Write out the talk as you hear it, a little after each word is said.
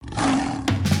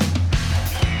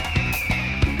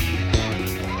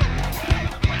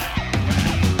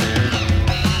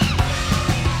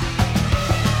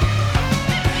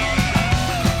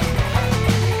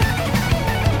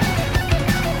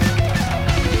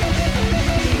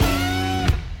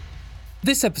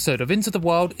This episode of Into the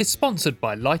Wild is sponsored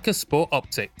by Leica Sport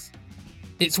Optics.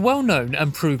 It's well known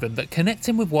and proven that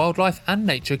connecting with wildlife and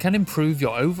nature can improve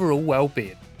your overall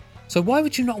well-being. So why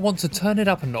would you not want to turn it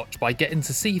up a notch by getting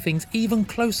to see things even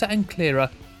closer and clearer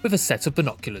with a set of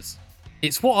binoculars?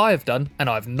 It's what I have done and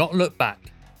I've not looked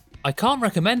back. I can't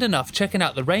recommend enough checking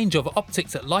out the range of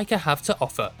optics that Leica have to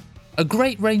offer. A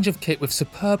great range of kit with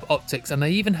superb optics, and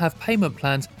they even have payment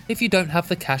plans if you don't have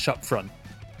the cash up front.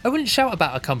 I wouldn't shout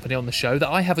about a company on the show that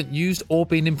I haven't used or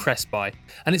been impressed by,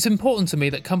 and it's important to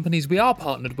me that companies we are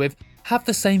partnered with have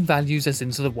the same values as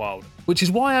Into the Wild, which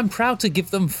is why I'm proud to give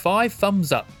them 5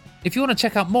 thumbs up. If you want to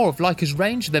check out more of Leica's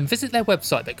range, then visit their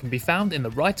website that can be found in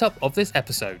the write-up of this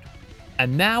episode.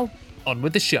 And now, on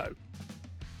with the show.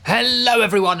 Hello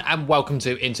everyone and welcome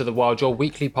to Into the Wild, your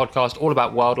weekly podcast all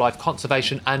about wildlife,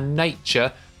 conservation and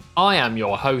nature. I am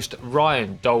your host,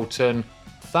 Ryan Dalton.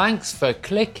 Thanks for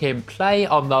clicking play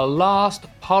on the last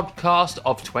podcast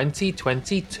of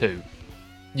 2022.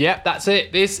 Yep, that's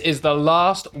it. This is the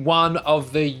last one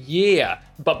of the year.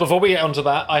 But before we get onto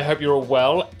that, I hope you're all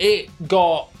well. It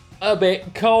got a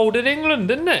bit cold in England,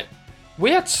 didn't it?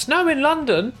 We had snow in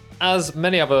London, as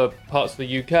many other parts of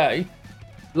the UK,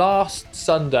 last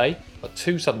Sunday, or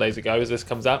 2 Sundays ago as this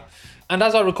comes out. And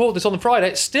as I record this on the Friday,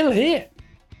 it's still here.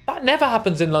 That never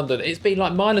happens in London. It's been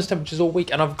like minus temperatures all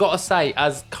week. And I've got to say,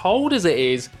 as cold as it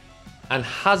is and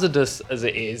hazardous as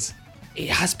it is, it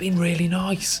has been really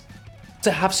nice to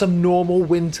have some normal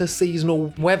winter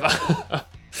seasonal weather.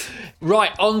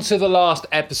 Right, on to the last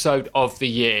episode of the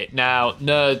year. Now,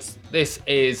 nerds, this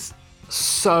is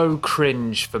so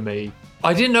cringe for me.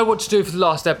 I didn't know what to do for the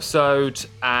last episode,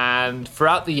 and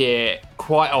throughout the year,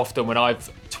 quite often when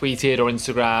I've tweeted or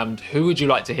Instagrammed, who would you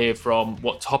like to hear from?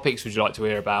 What topics would you like to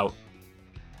hear about?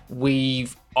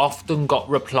 We've often got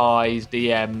replies,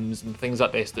 DMs, and things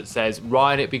like this that says,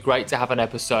 Ryan, it'd be great to have an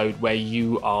episode where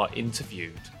you are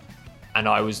interviewed. And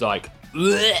I was like,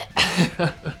 it's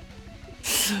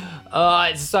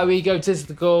so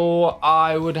egotistical.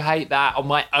 I would hate that on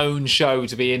my own show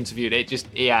to be interviewed. I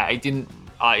didn't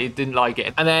like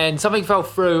it. And then something fell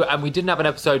through and we didn't have an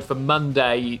episode for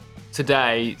Monday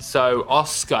today. So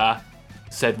Oscar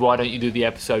said, why don't you do the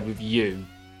episode with you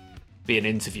being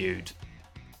interviewed?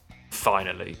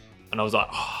 Finally. And I was like,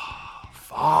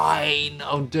 fine,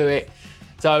 I'll do it.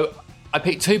 So I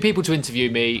picked 2 people to interview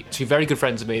me, 2 very good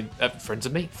friends of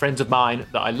mine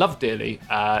that I love dearly,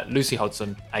 Lucy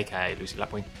Hodson, aka Lucy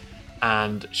Lapwing,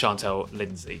 and Chantel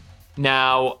Lindsay.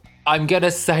 Now, I'm going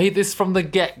to say this from the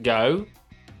get-go.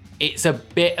 It's a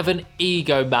bit of an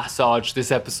ego massage,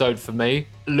 this episode for me.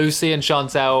 Lucy and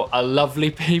Chantel are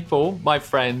lovely people, my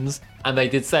friends, and they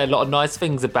did say a lot of nice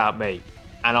things about me.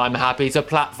 And I'm happy to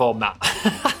platform that.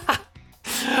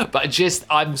 But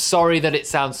I'm sorry that it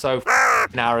sounds so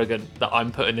arrogant that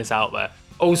I'm putting this out there.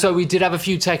 Also, we did have a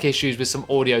few tech issues with some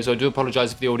audio, so I do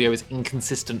apologise if the audio is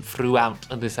inconsistent throughout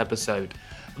this episode.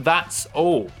 That's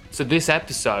all. So this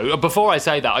episode, before I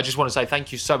say that, I just want to say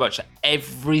thank you so much to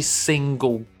every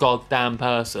single goddamn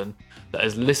person that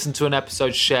has listened to an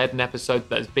episode, shared an episode,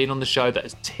 that has been on the show, that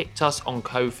has ticked us on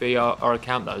Ko-fi, our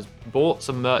account, that has bought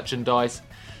some merchandise,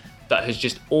 that has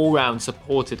just all round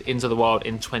supported Into the Wild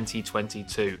in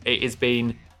 2022. It has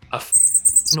been a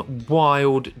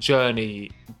wild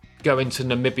journey, going to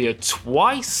Namibia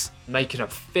twice, making a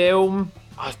film,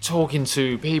 talking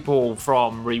to people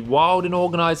from rewilding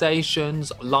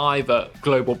organisations, live at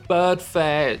Global Bird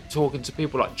Fair, talking to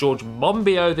people like George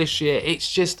Monbiot this year.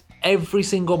 It's just every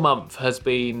single month has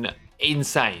been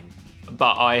insane,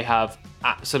 but I have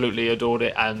absolutely adored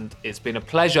it, and it's been a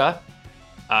pleasure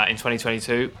in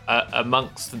 2022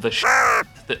 amongst the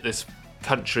that this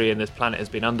country and this planet has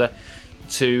been under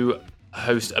to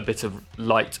host a bit of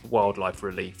light wildlife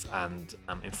relief and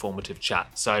informative chat.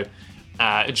 So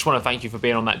I just want to thank you for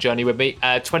being on that journey with me.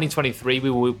 2023,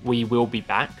 we will be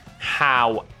back.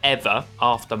 However,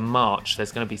 after March,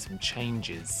 there's going to be some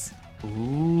changes.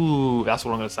 Ooh, that's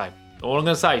all I'm going to say. All I'm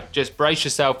going to say, just brace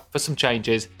yourself for some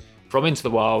changes from Into the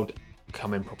Wild,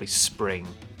 coming probably spring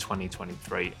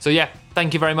 2023. So yeah,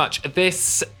 thank you very much.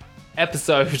 This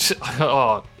episode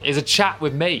is a chat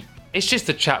with me. It's just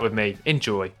a chat with me.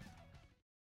 Enjoy.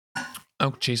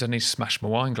 Oh, geez, I need to smash my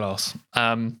wine glass.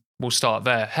 We'll start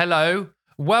there. Hello,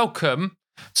 welcome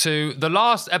to the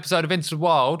last episode of Into the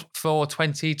Wild for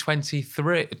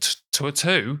 2023.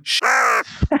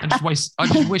 I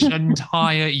just wish an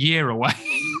entire year away.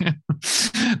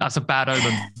 That's a bad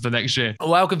omen for next year.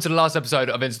 Welcome to the last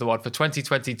episode of Into the Wild for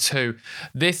 2022.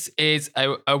 This is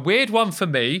a weird one for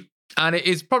me. And it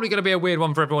is probably going to be a weird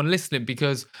one for everyone listening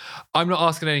because I'm not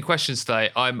asking any questions today.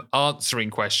 I'm answering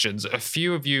questions. A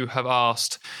few of you have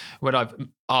asked, when I've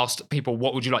asked people,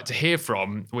 what would you like to hear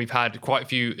from? We've had quite a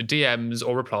few DMs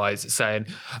or replies saying,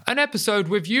 an episode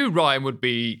with you, Ryan, would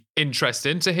be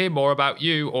interesting to hear more about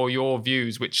you or your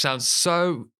views, which sounds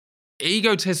so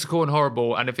egotistical and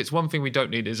horrible. And if it's one thing we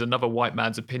don't need is another white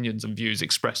man's opinions and views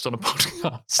expressed on a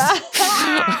podcast.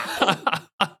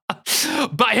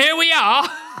 But here we are.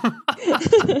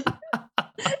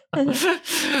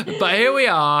 But here we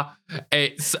are.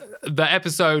 It's the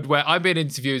episode where I'm being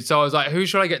interviewed. So I was like, who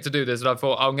should I get to do this? And I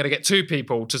thought, I'm going to get two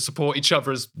people to support each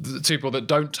other as the two people that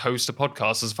don't host a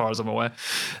podcast, as far as I'm aware.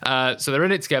 So they're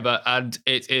in it together. And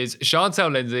it is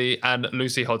Chantel Lindsay and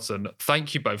Lucy Hodson.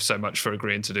 Thank you both so much for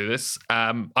agreeing to do this.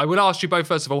 I would ask you both,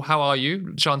 first of all, how are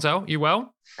you? Chantel, you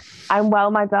well? I'm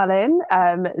well, my darling.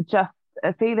 Just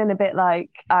feeling a bit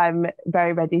like I'm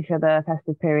very ready for the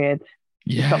festive period.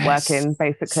 Yes. Stop working,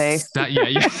 basically.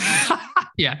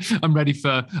 Yeah, I'm ready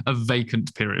for a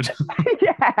vacant period.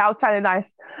 Yeah, I was trying to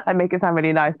I make it sound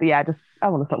really nice, but yeah, I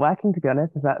want to stop working, to be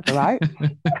honest, if that's all right.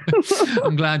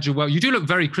 I'm glad you're well. You do look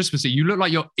very Christmassy. You look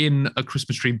like you're in a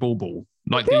Christmas tree bauble.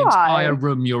 Like the entire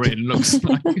room you're in looks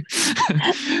like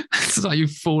it's like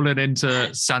you've fallen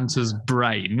into Santa's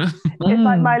brain. It's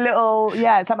like my little, it's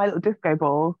like my little disco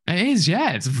ball. It is,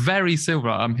 yeah. It's very silver.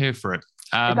 I'm here for it.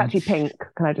 It's actually pink.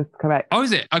 Can I just correct? Oh,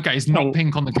 is it? Okay, it's not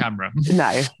pink on the camera.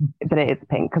 No, but it is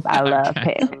pink because I love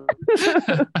pink.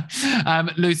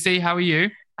 Lucy, how are you?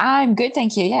 I'm good,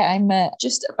 thank you. Yeah, I'm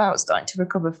just about starting to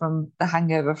recover from the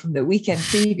hangover from the weekend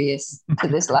previous to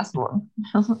this last one.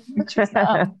 Which was,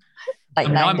 I'm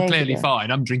clearly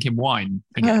fine. I'm drinking wine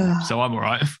again, so I'm all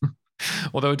right.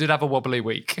 Although I did have a wobbly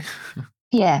week.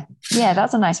 Yeah,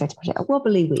 that's a nice way to put it. A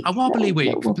wobbly week. A wobbly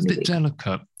week. It was a bit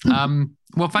delicate.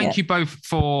 Well, thank you both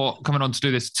for coming on to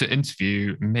do this, to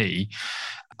interview me.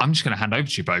 I'm just going to hand over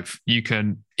to you both. You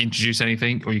can introduce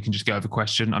anything or you can just go over a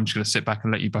question. I'm just going to sit back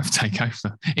and let you both take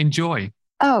over. Enjoy.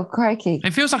 Oh, crikey.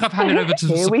 It feels like I've handed over to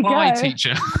the supply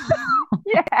teacher.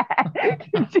 Yeah.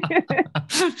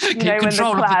 Keep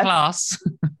control of the class.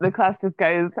 The class just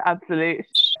goes absolute.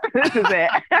 This is it.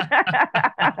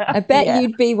 I bet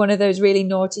you'd be one of those really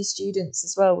naughty students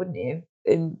as well, wouldn't you?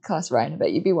 In class, Ryan. I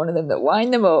bet you'd be one of them that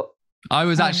wind them up. I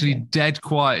was actually dead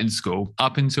quiet in school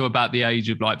up until about the age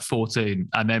of like 14.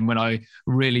 And then when I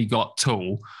really got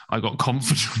tall, I got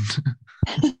confident.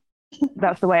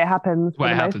 That's the way it happens. The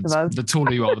way it happens. The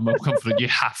taller you are, the more confident you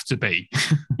have to be.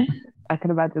 I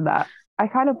can imagine that. I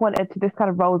kind of wanted to, this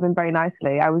kind of rolls in very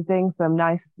nicely. I was doing some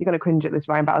nice, you're going to cringe at this,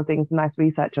 Ryan, but I was doing some nice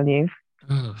research on you.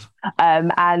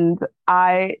 And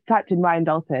I typed in Ryan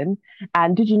Dalton.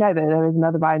 And did you know that there is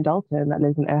another Ryan Dalton that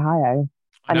lives in Ohio?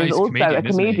 And he's also a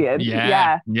comedian.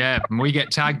 Yeah. And we get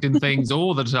tagged in things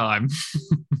all the time.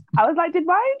 I was like, did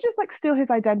Ryan just like steal his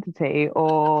identity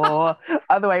or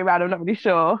other way around? I'm not really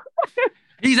sure.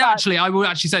 I will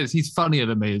actually say this, he's funnier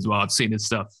than me as well. I've seen his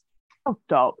stuff. Oh,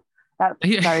 stop. That's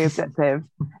very objective.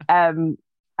 And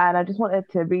I just wanted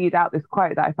to read out this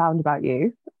quote that I found about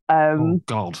you. Oh,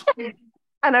 God.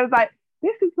 And I was like,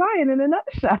 this is Ryan in a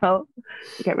nutshell.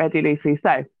 Get ready, Lucy.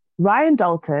 So, Ryan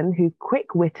Dalton, whose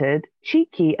quick-witted,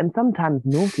 cheeky, and sometimes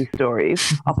naughty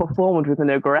stories are performed with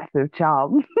an aggressive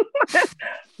charm.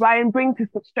 Ryan brings his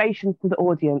frustrations to the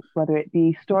audience, whether it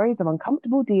be stories of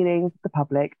uncomfortable dealings with the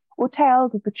public or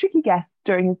tales of the tricky guests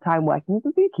during his time working as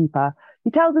a zookeeper. He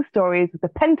tells his stories with the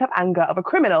pent-up anger of a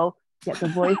criminal, yet the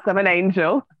voice of an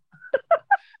angel.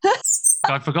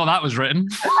 I forgot that was written.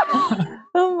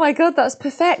 Oh my God, that's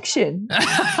perfection.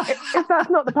 If that's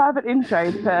not the perfect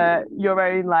intro to your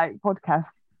own like podcast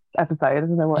episode, I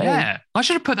don't know what it is. I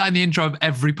should have put that in the intro of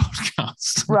every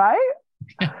podcast. Right?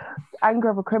 Yeah. Anger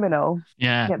of a criminal.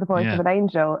 Yeah. Get the voice of an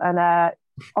angel. And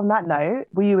on that note,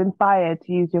 were you inspired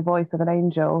to use your voice of an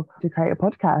angel to create a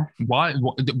podcast? Why?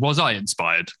 Was I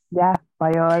inspired? Yeah,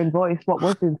 by your own voice. What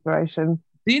was the inspiration?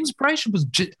 The inspiration was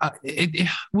it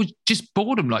was just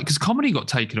boredom, like, because comedy got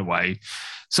taken away.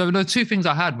 So the two things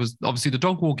I had was obviously the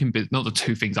dog walking bit. Not the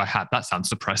two things I had. That sounds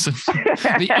depressing.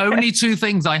 The only two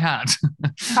things I had.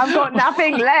 I've got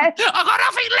nothing left. I've got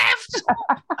nothing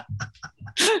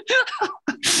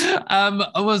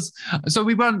left. So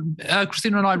we run.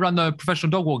 Christina and I run the professional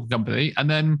dog walking company, and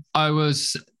then I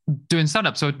was doing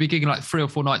stand-up, so I'd be gigging like 3 or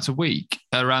 4 nights a week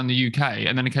around the UK,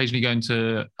 and then occasionally going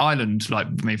to Ireland like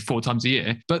maybe 4 times a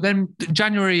year. But then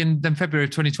January and then February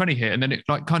of 2020 hit, and then it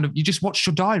like kind of, you just watched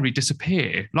your diary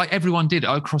disappear, like everyone did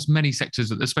across many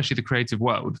sectors, especially the creative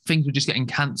world. Things were just getting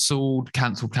cancelled,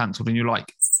 and you're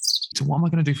like, So what am I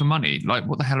going to do for money? Like,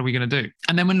 what the hell are we going to do?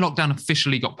 And then when lockdown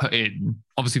officially got put in,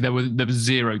 obviously there was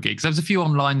 0 gigs. There was a few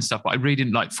online stuff, but I really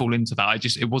didn't like fall into that.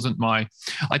 It wasn't I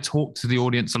talked to the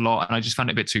audience a lot and I just found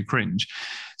it a bit too cringe.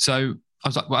 So I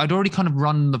was like, well, I'd already kind of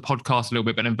run the podcast a little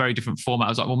bit, but in a very different format. I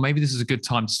was like, well, maybe this is a good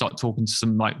time to start talking to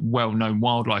some like well-known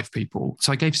wildlife people.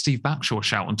 So I gave Steve Backshaw a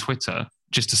shout on Twitter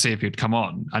just to see if he'd come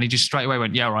on. And he just straight away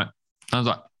went, yeah, right. And I was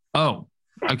like, oh,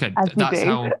 okay, that's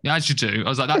how, as you do. I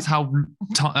was like, that's how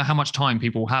much time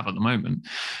people have at the moment.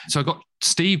 So I got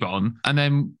Steve on and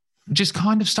then just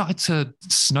kind of started to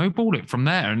snowball it from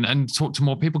there and talk to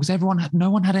more people because no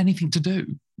one had anything to do.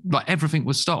 Like everything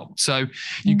was stopped. So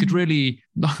you could really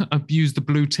abuse the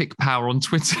blue tick power on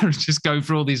Twitter and just go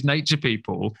for all these nature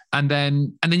people. And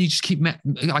then you just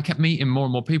I kept meeting more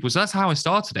and more people. So that's how I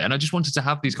started it. And I just wanted to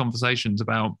have these conversations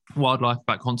about wildlife,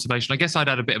 about conservation. I guess I'd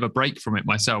had a bit of a break from it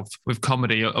myself with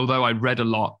comedy. Although I read a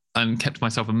lot and kept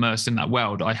myself immersed in that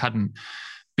world, I hadn't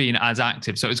been as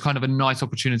active. So it's kind of a nice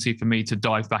opportunity for me to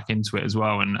dive back into it as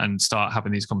well and start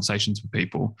having these conversations with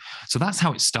people. So that's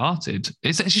how it started.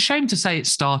 It's a shame to say it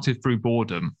started through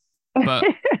boredom, but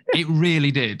it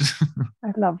really did.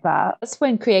 I love that. That's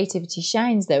when creativity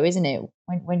shines though, isn't it?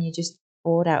 When you're just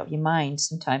bored out of your mind,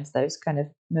 sometimes those kind of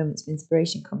moments of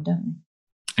inspiration come, don't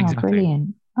they? Exactly. Oh,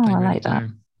 brilliant. Oh, They I really like that. do.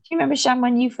 Do you remember, Shan,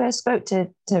 when you first spoke to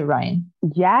Ryan?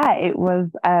 Yeah, it was,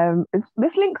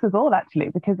 this links us all actually,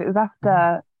 because it was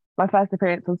after my first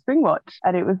appearance on Springwatch,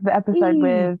 and it was the episode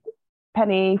with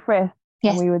Penny Frith.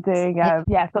 Yes. And we were doing,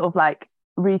 sort of like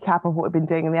recap of what we've been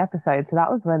doing in the episode. So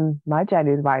that was when my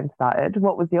journey with Ryan started.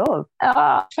 What was yours?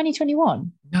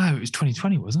 2021. No, it was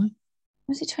 2020, wasn't it?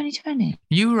 Was it 2020?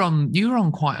 You were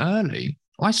on quite early.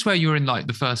 I swear you were in like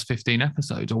the first 15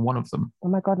 episodes or one of them. Oh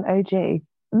my God, an OG.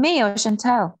 Me or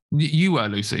Chantal? You were,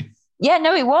 Lucy. Yeah,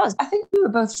 no, it was. I think we were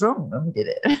both drunk when we did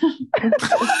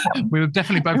it. We were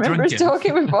definitely both I remember us drinking.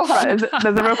 talking before. Right,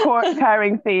 there's a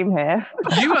recurring theme here.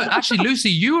 You were actually,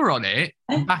 Lucy, you were on it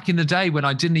back in the day when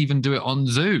I didn't even do it on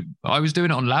Zoom. I was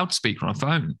doing it on loudspeaker on a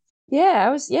phone. Yeah, I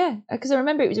was, because I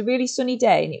remember it was a really sunny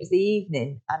day and it was the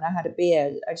evening and I had a beer.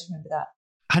 I just remember that.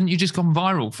 Hadn't you just gone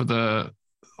viral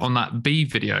on that bee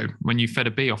video when you fed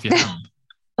a bee off your hand?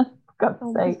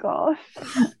 God's sake. Gosh.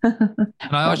 And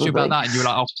I asked you about that and you were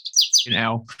like, oh,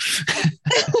 hell.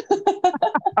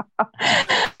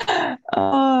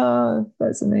 Oh,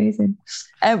 that's amazing.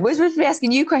 We're supposed to be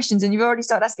asking you questions and you've already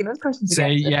started asking us questions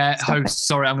Say, again. yeah, host,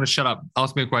 sorry, I'm going to shut up.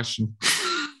 Ask me a question.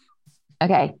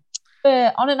 Okay.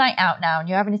 We're on a night out now and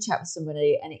you're having a chat with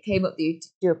somebody and it came up that you to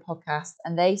do a podcast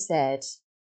and they said,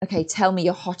 okay, tell me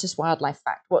your hottest wildlife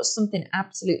fact. What's something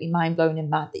absolutely mind-blowing and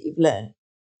mad that you've learned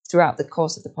throughout the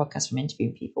course of the podcast from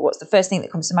interviewing people? What's the first thing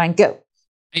that comes to mind? Go.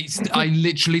 I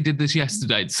literally did this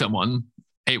yesterday to someone.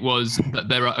 It was that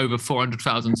there are over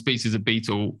 400,000 species of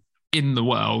beetle in the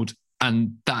world.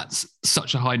 And that's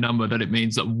such a high number that it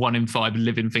means that 1 in 5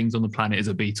 living things on the planet is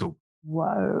a beetle.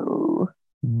 Whoa.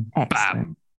 Excellent.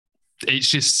 Bam. It's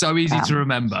just so easy to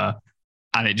remember.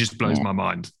 And it just blows my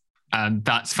mind. And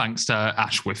that's thanks to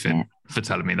Ash Whiffen for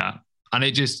telling me that. And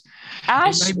it just...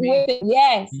 yes.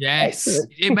 Yes.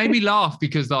 Excellent. It made me laugh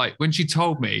because like when she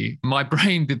told me, my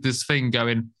brain did this thing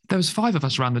going, there was 5 of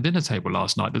us around the dinner table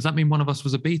last night. Does that mean one of us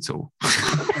was a beetle?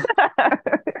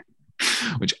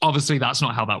 Which obviously that's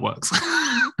not how that works.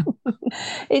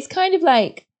 It's kind of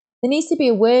like, there needs to be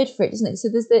a word for it, doesn't it? So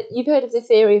you've heard of the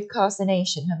theory of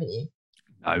carcination, haven't you?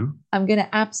 No. I'm going to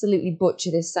absolutely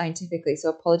butcher this scientifically, so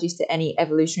apologies to any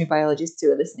evolutionary biologists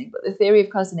who are listening. But the theory of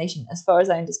carcination, as far as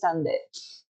I understand it,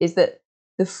 is that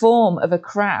the form of a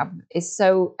crab is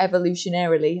so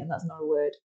evolutionarily, and that's not a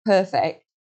word, perfect,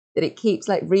 that it keeps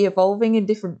like re-evolving in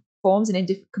different forms and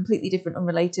in completely different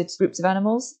unrelated groups of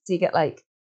animals. So you get like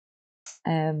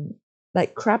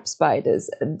crab spiders,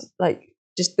 and like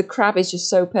just the crab is just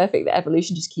so perfect that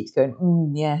evolution just keeps going,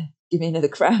 yeah, give me another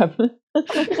crab.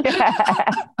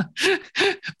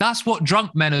 That's what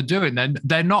drunk men are doing. Then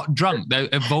they're not drunk. They're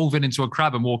evolving into a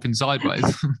crab and walking sideways.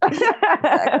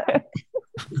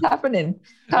 It's happening.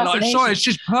 Like, sorry, it's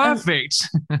just perfect.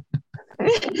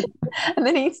 And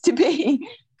there needs to be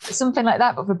something like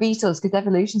that, but for beetles, because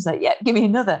evolution's like, yeah, give me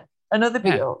another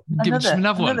beetle. Give us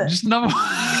another one. Just another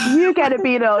one. You get a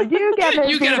beetle. You get a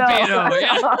You beetle. get a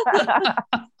beetle. Yeah.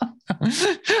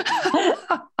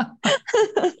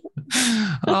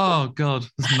 Oh God,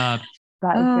 that's mad.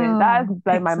 That has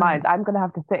blown my mind. I'm going to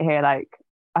have to sit here like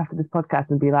after this podcast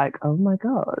and be like, oh my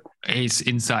God. It's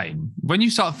insane. When you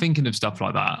start thinking of stuff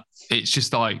like that, it's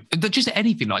just like, just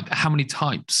anything, like how many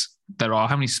types there are,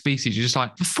 how many species, you're just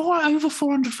like, over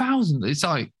 400,000. It's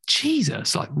like,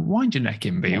 Jesus, like wind your neck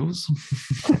in, beetles.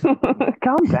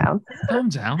 Calm down. Calm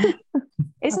down.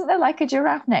 Isn't there like a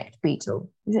giraffe-necked beetle?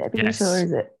 Is it a beetle Yes. or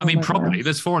is it? I mean, oh my probably. gosh.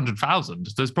 There's 400,000.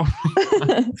 There's probably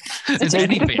there's So you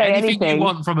could anything. just say Anything you anything.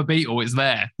 want from a beetle is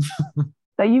there.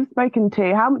 So you've spoken to,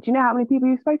 do you know how many people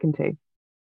you've spoken to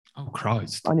Oh,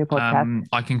 Christ. on your podcast?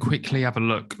 I can quickly have a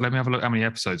look. Let me have a look how many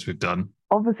episodes we've done.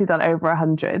 Obviously done over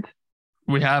 100.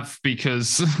 We have,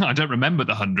 because I don't remember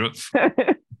the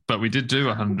 100th, but we did do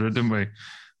 100, didn't we?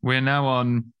 We're now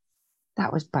on.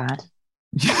 That was bad.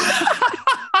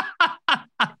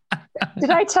 Did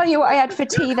I tell you what I had for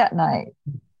tea that night?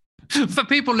 For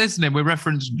people listening, we're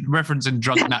referencing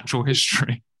drunk natural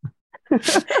history.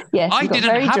 Yes, I we got didn't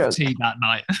very have drunk tea that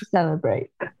night. to celebrate.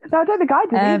 No, I don't think I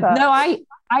did either. No,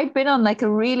 I'd been on like a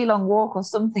really long walk or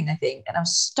something, I think, and I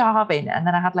was starving. And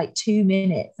then I had like 2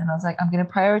 minutes, and I was like, I'm going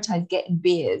to prioritize getting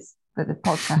beers for the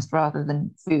podcast rather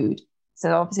than food.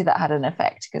 So obviously that had an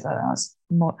effect because I was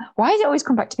more. Why does it always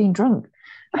come back to being drunk?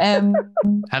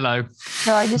 Hello.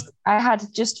 So I had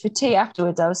just for tea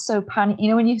afterwards. I was so panicked. You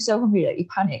know, when you're so hungry that you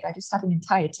panic. I just had an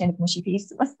entire tin of mushy peas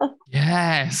to myself.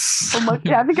 Yes. Oh my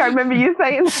God, I think I remember you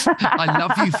saying that. I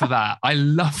love you for that. I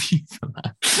love you for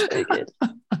that. Very good.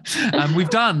 And we've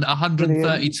done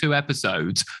 132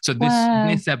 episodes. So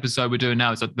this episode we're doing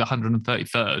now is the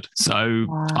 133rd. So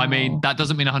I mean, that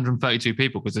doesn't mean 132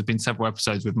 people because there's been several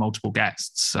episodes with multiple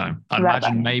guests. So I'd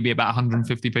imagine maybe about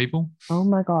 150 people. Oh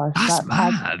my gosh, That's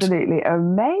mad. Absolutely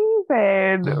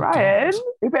amazing, Oh, Ryan. God.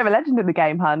 You're a bit of a legend in the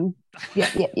game, hun. Yeah.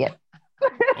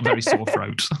 A very sore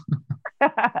throat.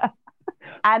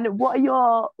 And what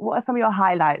are some of your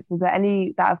highlights? Was there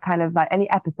any that have kind of like any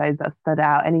episodes that stood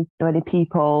out? Any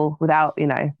people without,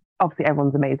 obviously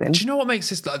everyone's amazing. Do you know what makes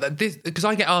this like this? Because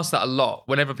I get asked that a lot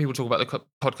whenever people talk about the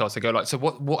podcast. They go like, "So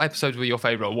what episodes were your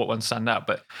favorite, or what ones stand out?"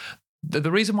 But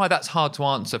the reason why that's hard to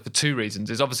answer for two reasons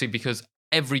is obviously because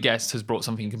every guest has brought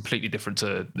something completely different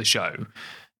to the show.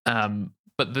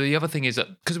 But the other thing is that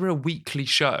because we're a weekly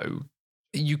show,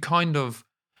 you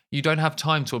don't have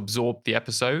time to absorb the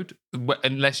episode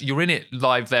unless you're in it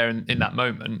live there in that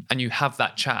moment and you have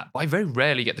that chat. I very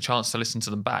rarely get the chance to listen to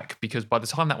them back because by the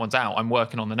time that one's out, I'm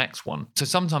working on the next one. So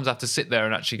sometimes I have to sit there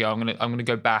and actually go, I'm gonna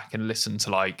go back and listen to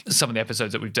like some of the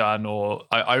episodes that we've done, or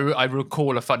I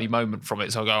recall a funny moment from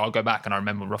it. So I'll go back and I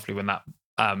remember roughly when that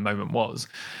moment was.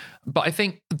 But I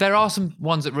think there are some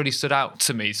ones that really stood out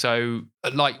to me. So,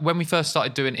 like when we first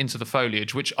started doing Into the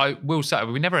Foliage, which I will say,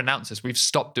 we never announced this. We've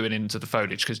stopped doing Into the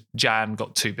Foliage because Jan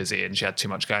got too busy and she had too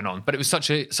much going on. But it was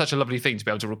such a lovely thing to be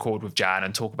able to record with Jan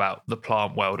and talk about the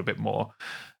plant world a bit more.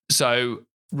 So,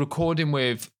 recording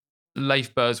with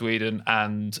Leif Bursweden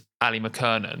and Ali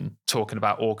McKernan talking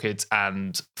about orchids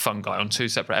and fungi on two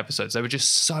separate episodes. They were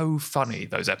just so funny,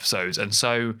 those episodes. And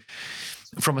so,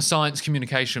 from a science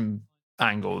communication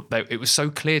angle, it was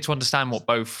so clear to understand what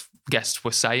both guests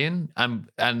were saying,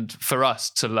 and for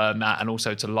us to learn that and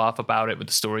also to laugh about it with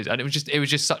the stories. And it was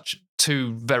just such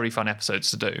two very fun episodes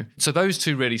to do. So those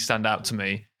two really stand out to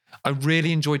me. I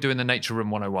really enjoy doing the Nature Room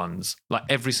 101s. Like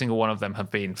every single one of them have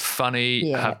been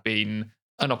funny, have been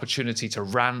an opportunity to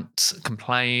rant,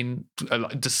 complain,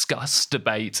 discuss,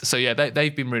 debate. So yeah,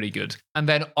 they've been really good. And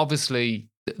then obviously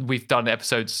we've done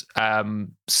episodes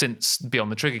since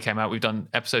Beyond the Trigger came out. We've done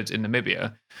episodes in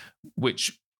Namibia,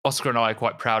 which Oscar and I are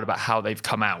quite proud about how they've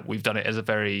come out. We've done it as a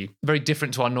very, very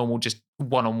different to our normal just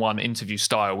one-on-one interview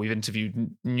style. We've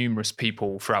interviewed numerous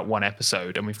people throughout one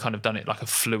episode, and we've kind of done it like a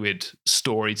fluid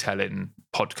storytelling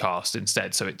podcast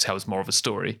instead, so it tells more of a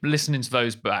story. Listening to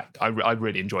those back, I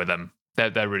really enjoy them.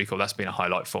 They're really cool. That's been a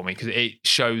highlight for me because it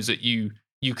shows that you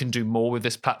can do more with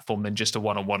this platform than just a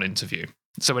one-on-one interview.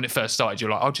 So when it first started, you're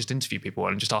like, I'll just interview people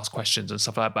and just ask questions and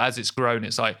stuff like that. But as it's grown,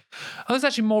 it's like, oh, there's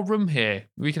actually more room here.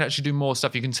 We can actually do more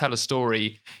stuff. You can tell a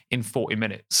story in 40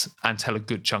 minutes and tell a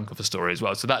good chunk of a story as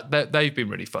well. So that they've been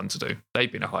really fun to do. They've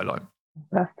been a highlight.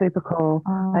 That's super cool.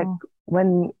 Oh. Like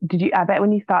I bet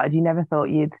when you started, you never thought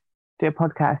you'd do a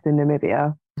podcast in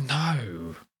Namibia.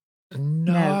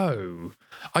 No.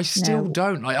 I still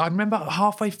don't. Like, I remember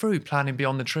halfway through planning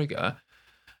Beyond the Trigger,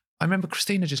 I remember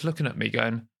Christina just looking at me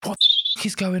going, what the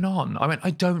is going on? I went,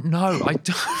 I don't know.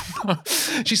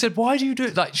 She said, why do you do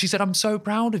it? Like, she said, I'm so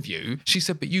proud of you. She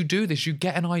said, but you do this, you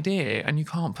get an idea and you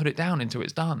can't put it down until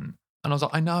it's done. And I was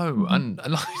like, I know. Mm-hmm. And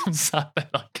like, I'm sat there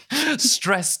like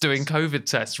stressed doing COVID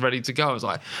tests ready to go. I was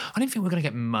like, I didn't think we were going to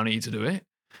get money to do it.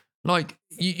 Like,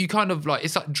 you kind of like,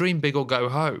 it's like dream big or go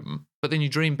home. But then you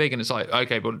dream big and it's like,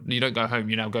 okay, but you don't go home,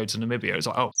 you now go to Namibia. It's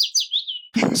like, oh.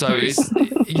 So it's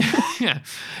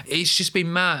it's just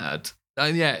been mad.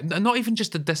 Not even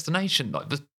just the destination, like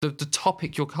the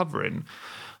topic you're covering.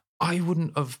 I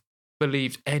wouldn't have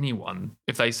believed anyone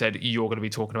if they said you're going to be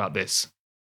talking about this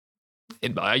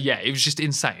it was just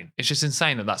insane. It's just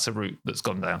insane that that's a route that's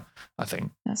gone down, I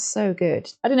think. That's so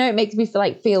good. I don't know, it makes me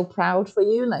feel proud for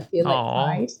you, feel Aw.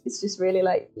 pride. It's just really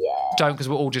yeah. Don't, because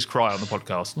we'll all just cry on the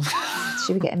podcast.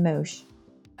 Should we get emotion?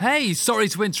 Hey, sorry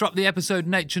to interrupt the episode,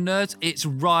 Nature Nerds. It's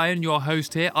Ryan, your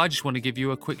host here. I just want to give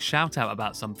you a quick shout out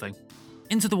about something.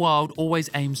 Into the Wild always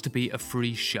aims to be a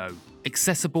free show,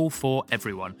 accessible for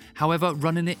everyone. However,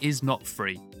 running it is not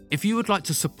free. If you would like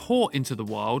to support Into the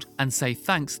Wild and say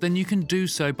thanks, then you can do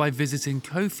so by visiting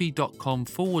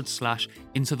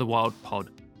ko-fi.com/Into the Wild pod.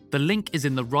 The link is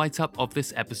in the write-up of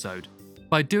this episode.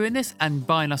 By doing this and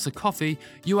buying us a coffee,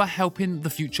 you are helping the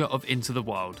future of Into the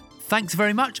Wild. Thanks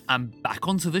very much, and back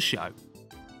onto the show.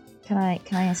 Can I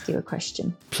ask you a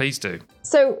question? Please do.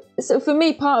 So for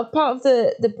me, part of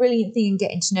the brilliant thing in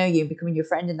getting to know you and becoming your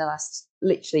friend in the last,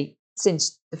 literally,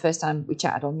 since the first time we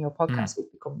chatted on your podcast,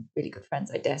 we've become really good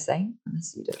friends, I dare say.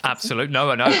 Unless you don't. Absolutely.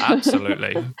 No,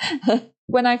 absolutely.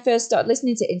 When I first started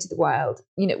listening to Into the Wild,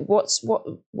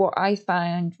 what I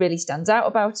find really stands out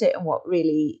about it and what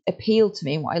really appealed to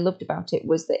me and what I loved about it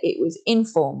was that it was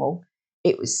informal,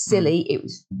 it was silly, it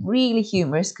was really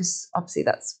humorous, because obviously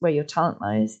that's where your talent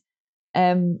lies.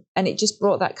 And it just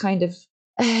brought that kind of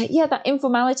that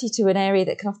informality to an area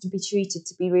that can often be treated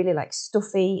to be really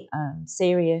stuffy and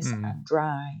serious and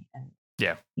dry and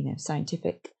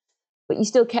scientific. But you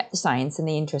still kept the science and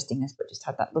the interestingness, but just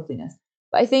had that loveliness.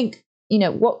 But I think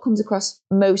what comes across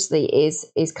mostly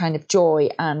is kind of joy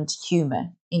and humour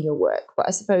in your work. But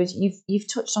I suppose you've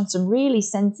touched on some really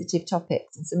sensitive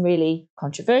topics and some really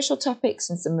controversial topics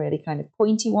and some really kind of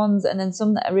pointy ones, and then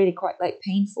some that are really quite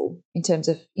painful in terms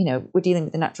of we're dealing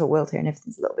with the natural world here and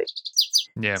everything's a little bit.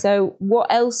 Yeah. So what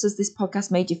else has this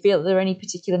podcast made you feel? Are there any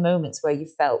particular moments where you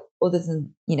felt, other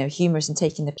than humorous and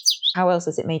taking the, how else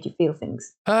has it made you feel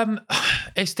things?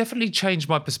 It's definitely changed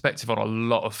my perspective on a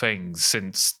lot of things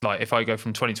since, if I go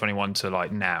from 2021 to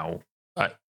now,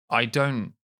 I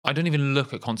don't even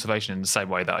look at conservation in the same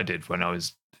way that I did when I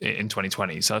was in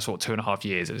 2020. So that's 2.5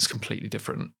 years, and it's completely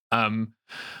different.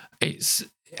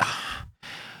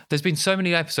 There's been so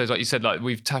many episodes, like you said,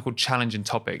 we've tackled challenging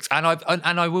topics, and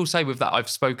I will say with that, I've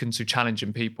spoken to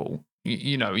challenging people.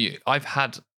 I've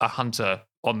had a hunter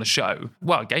on the show,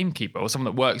 a gamekeeper or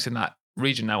someone that works in that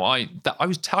region now. I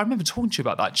remember talking to you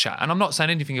about that chat, and I'm not saying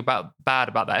anything bad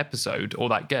about that episode or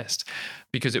that guest,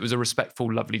 because it was a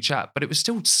respectful, lovely chat, but it was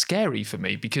still scary for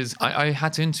me because I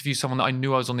had to interview someone that I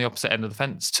knew I was on the opposite end of the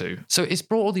fence to. So it's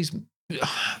brought all these.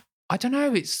 I don't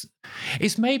know. It's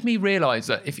made me realise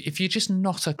that if you're just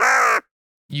not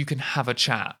you can have a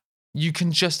chat. You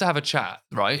can just have a chat,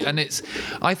 right? And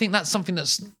I think that's something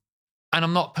that's, and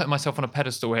I'm not putting myself on a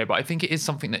pedestal here, but I think it is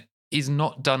something that is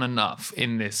not done enough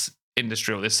in this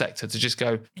industry or this sector, to just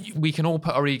go, we can all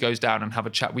put our egos down and have a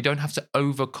chat. We don't have to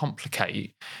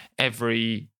overcomplicate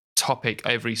every topic,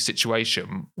 every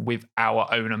situation with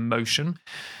our own emotion.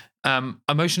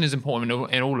 Emotion is important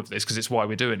in all of this because it's why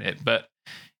we're doing it, but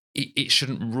it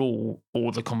shouldn't rule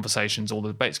all the conversations, all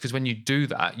the debates, because when you do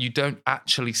that, you don't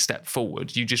actually step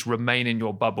forward. You just remain in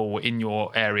your bubble, in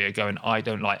your area, going, I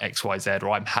don't like X, Y, Z, or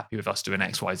I'm happy with us doing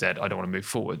X, Y, Z. I don't want to move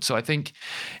forward. So I think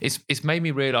it's made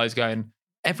me realize, going,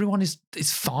 everyone is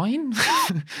fine.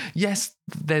 Yes,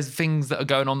 there's things that are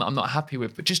going on that I'm not happy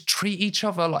with, but just treat each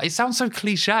other it sounds so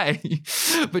cliche,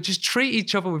 but just treat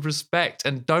each other with respect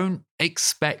and don't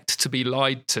expect to be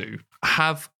lied to.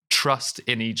 Have trust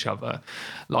in each other.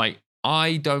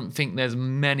 I don't think there's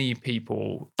many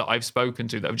people that I've spoken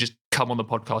to that have just come on the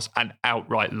podcast and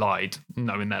outright lied,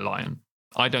 knowing they're lying.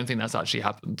 I don't think that's actually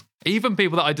happened. Even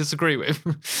people that I disagree with,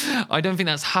 I don't think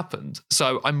that's happened.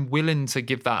 So I'm willing to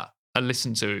give that a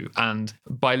listen to, and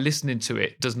by listening to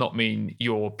it does not mean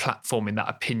you're platforming that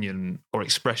opinion or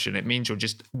expression. It means you're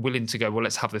just willing to go, well,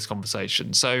 let's have this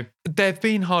conversation. So there have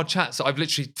been hard chats that I've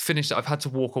literally finished, I've had to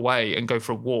walk away and go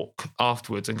for a walk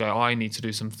afterwards and go, I need to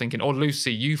do some thinking. Or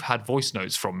Lucy, you've had voice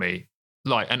notes from me,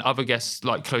 and other guests,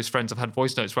 close friends, have had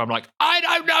voice notes where I'm like, I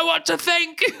don't know what to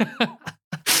think.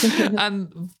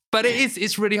 But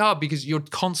it's really hard because you're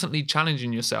constantly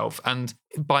challenging yourself. And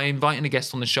by inviting a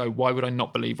guest on the show, why would I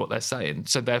not believe what they're saying?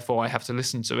 So therefore I have to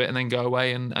listen to it and then go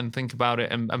away and think about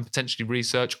it and potentially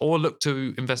research or look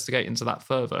to investigate into that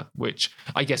further, which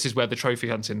I guess is where the trophy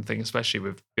hunting thing, especially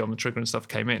with Beyond the Trigger and stuff,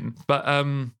 came in. But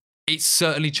it's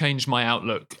certainly changed my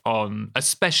outlook on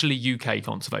especially UK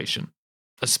conservation.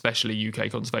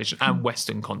 And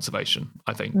Western conservation,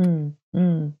 I think.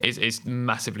 It's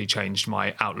massively changed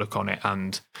my outlook on it.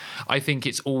 And I think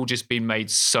it's all just been made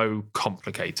so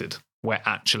complicated, where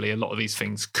actually a lot of these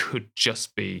things could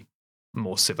just be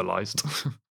more civilized.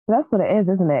 That's what it is,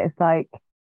 isn't it? It's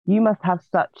you must have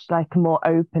such like a more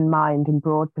open mind and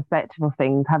broad perspective of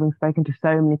things, having spoken to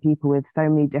so many people with so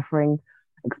many differing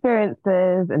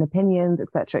experiences and opinions,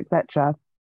 etc., etc.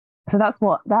 So that's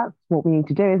what we need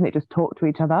to do, isn't it? Just talk to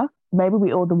each other. Maybe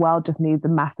the world just needs a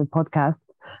massive podcast.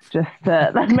 Just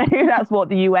maybe that's what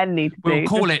the UN needs to do. We'll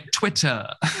call it Twitter.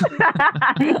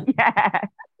 Yeah.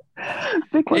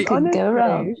 Because could go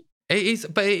wrong? It is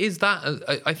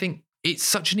that I think it's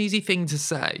such an easy thing to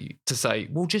say,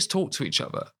 we'll just talk to each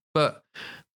other. But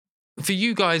for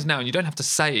you guys now, you don't have to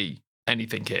say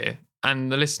anything here.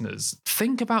 And the listeners,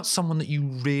 think about someone that you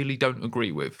really don't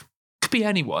agree with. Could be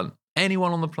anyone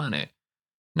on the planet.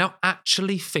 Now,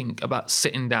 actually think about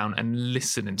sitting down and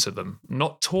listening to them,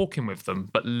 not talking with them,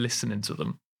 but listening to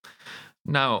them.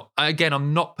 Now, again,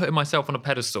 I'm not putting myself on a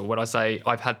pedestal when I say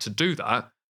I've had to do that.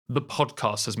 The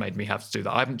podcast has made me have to do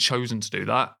that. I haven't chosen to do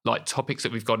that, like topics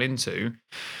that we've gone into.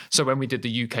 So when we did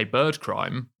the UK bird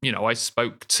crime, I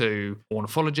spoke to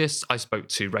ornithologists, I spoke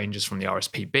to rangers from the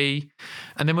RSPB.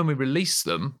 And then when we released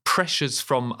them, pressures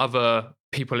from other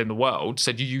people in the world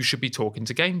said, you should be talking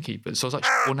to gamekeepers. So I was like,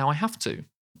 well, now I have to.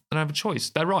 I don't have a choice.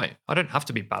 They're right. I don't have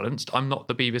to be balanced. I'm not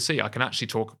the BBC. I can actually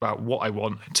talk about what I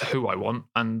want to who I want,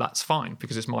 and that's fine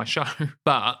because it's my show.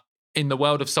 But in the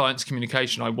world of science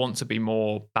communication, I want to be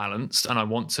more balanced and I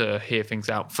want to hear things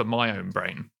out for my own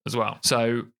brain as well.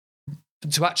 So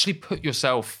to actually put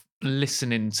yourself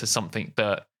listening to something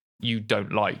that you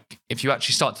don't like, if you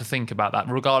actually start to think about that,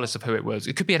 regardless of who it was,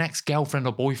 it could be an ex-girlfriend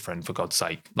or boyfriend, for God's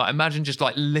sake. Like, imagine just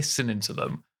like listening to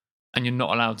them and you're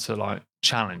not allowed to like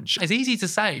challenge. It's easy to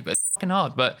say, but it's fucking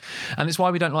hard. And it's why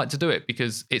we don't like to do it,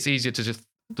 because it's easier to just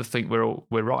to think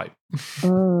we're right.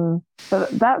 So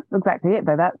that's exactly it,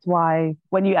 though. That's why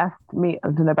when you asked me, I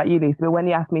don't know about you, Lisa, but when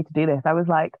you asked me to do this, I was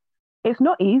like, it's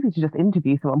not easy to just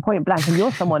interview someone point blank, and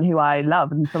you're someone who I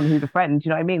love and someone who's a friend, you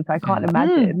know what I mean? So I can't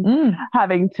imagine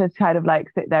having to kind of like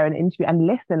sit there and interview and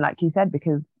listen, like you said,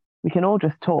 because we can all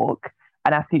just talk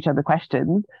and ask each other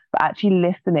questions, but actually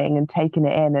listening and taking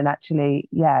it in and actually,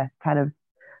 kind of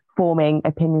forming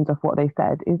opinions of what they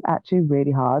said is actually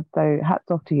really hard. So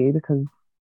hats off to you, because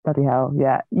bloody hell,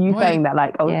 saying that,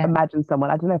 like, imagine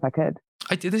someone, I don't know if I could.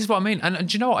 This is what I mean. And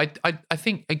do you know what? I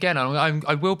think, again,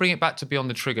 I will bring it back to Beyond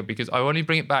the Trigger, because I only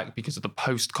bring it back because of the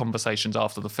post conversations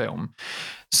after the film.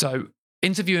 So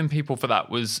interviewing people for that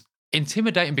was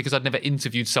intimidating because I'd never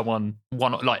interviewed someone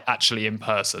like actually in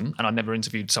person, and I never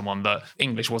interviewed someone that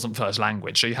English wasn't first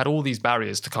language. So you had all these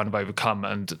barriers to kind of overcome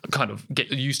and kind of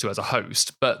get used to as a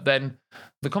host. But then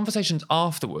the conversations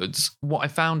afterwards, what I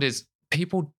found is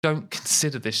people don't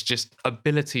consider this just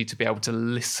ability to be able to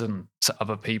listen to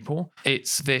other people.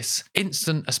 It's this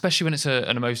instant, especially when it's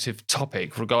an emotive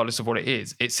topic, regardless of what it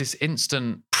is, it's this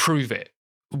instant prove it.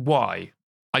 Why?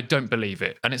 I don't believe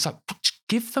it. And it's like,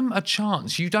 give them a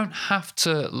chance. You don't have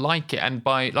to like it. And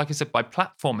like I said, by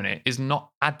platforming it is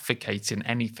not advocating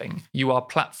anything. You are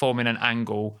platforming an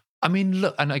angle. I mean,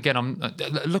 look, and again,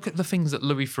 look at the things that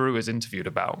Louis Theroux is interviewed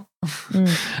about.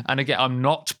 And again, I'm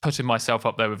not putting myself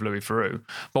up there with Louis Theroux,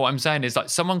 but what I'm saying is, like,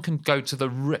 someone can go to the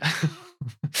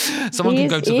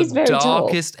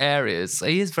darkest areas.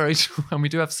 He is very tall, and we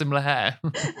do have similar hair.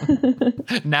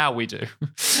 Now we do.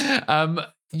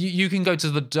 You can go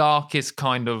to the darkest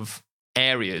kind of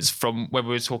areas, from where we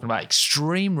were talking about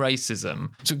extreme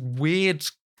racism to weird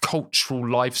cultural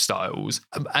lifestyles,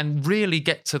 and really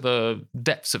get to the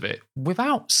depths of it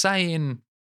without saying,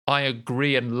 I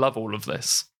agree and love all of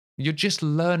this. You're just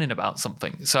learning about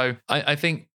something. So I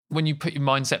think when you put your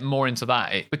mindset more into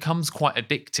that, it becomes quite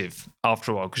addictive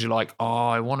after a while, because you're like, oh,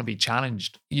 I want to be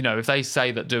challenged. You know, if they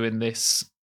say that doing this,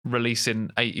 releasing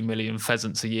 80 million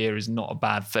pheasants a year is not a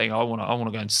bad thing, I want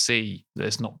to go and see that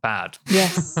it's not bad.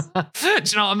 Yes. Do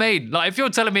you know what I mean? Like, if you're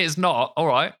telling me it's not, all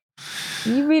right.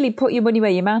 You really put your money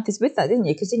where your mouth is with that, didn't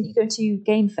you? Because didn't you go to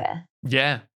Game Fair?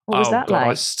 Yeah. What was that like?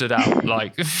 I stood out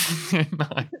like, I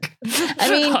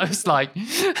mean, I was like,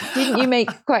 didn't you make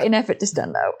quite an effort to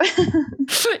stand out?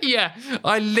 Yeah,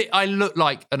 I looked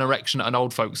like an erection at an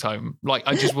old folks' home. Like,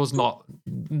 I just was not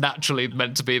naturally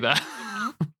meant to be there.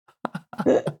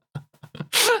 Oh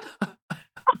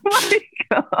my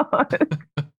God.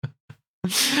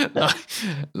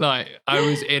 like I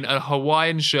was in a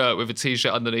Hawaiian shirt with a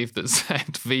t-shirt underneath that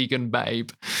said vegan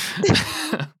babe.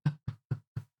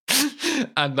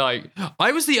 And like,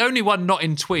 I was the only one not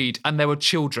in tweed, and there were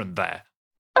children there.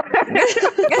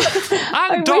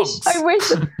 And dogs. I wish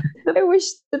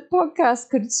the podcast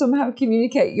could somehow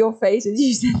communicate your face as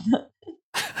you said that.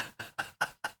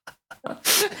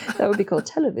 That would be called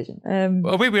television.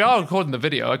 Well, we are recording the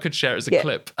video. I could share it as a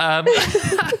clip.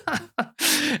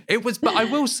 It was, but I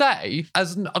will say,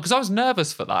 because I was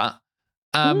nervous for that,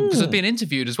 because I was being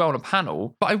interviewed as well on a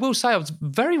panel. But I will say I was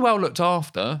very well looked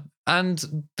after,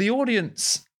 and the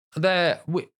audience there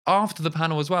after the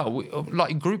panel as well,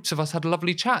 like groups of us had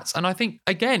lovely chats. And I think,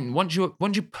 again, once you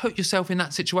put yourself in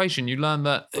that situation, you learn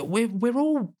that we're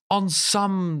all on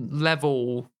some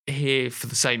level here for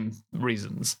the same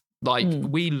reasons. Like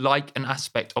we like an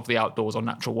aspect of the outdoors or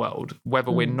natural world,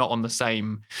 whether we're not on the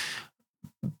same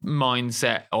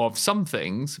mindset of some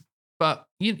things. But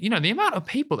you know, the amount of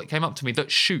people that came up to me that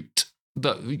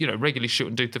regularly shoot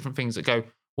and do different things that go,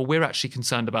 well, we're actually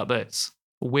concerned about this.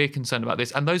 We're concerned about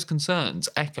this. And those concerns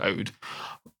echoed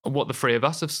what the three of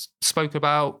us have spoken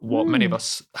about, what many of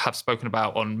us have spoken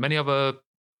about on many other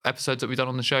episodes that we've done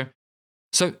on the show.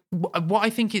 So what I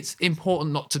think it's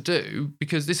important not to do,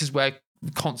 because this is where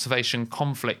conservation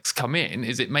conflicts come in,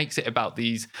 is it makes it about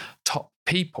these top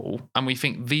people. And we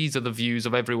think these are the views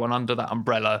of everyone under that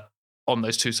umbrella on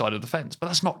those two sides of the fence. But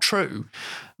that's not true.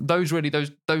 Those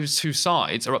two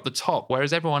sides are up the top,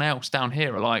 whereas everyone else down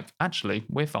here are like, actually,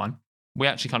 we're fine. We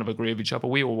actually kind of agree with each other.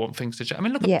 We all want things to change. I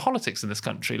mean, look at politics in this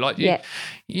country. Like,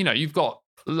 you know, you've got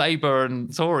Labour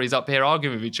and Tories up here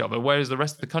arguing with each other, whereas the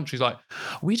rest of the country's like,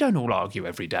 we don't all argue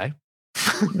every day.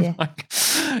 Like,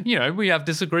 you know, we have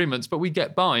disagreements, but we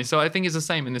get by. So I think it's the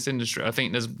same in this industry. I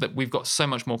think that we've got so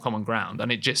much more common ground,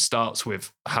 and it just starts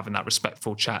with having that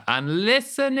respectful chat and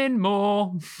listening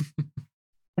more.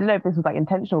 I don't know if this was like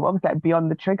intentional, but obviously like Beyond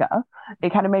the Trigger,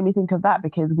 it kind of made me think of that,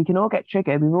 because we can all get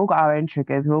triggered. We've all got our own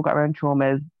triggers. We've all got our own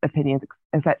traumas, opinions,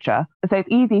 etc. So it's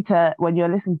easy to, when you're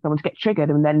listening to someone, to get triggered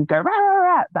and then go, rah,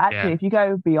 rah, rah. But actually, if you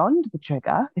go beyond the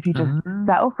trigger, if you just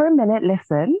settle for a minute,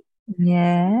 listen.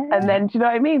 Yeah. And then, do you know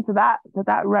what I mean? So that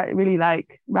really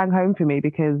like rang home for me,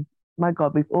 because my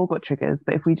God, we've all got triggers.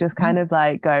 But if we just kind of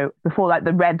like go, before like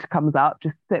the red comes up,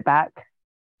 just sit back,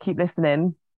 keep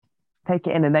listening, take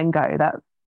it in, and then go. That's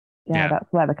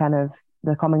where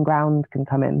the common ground can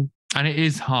come in. And it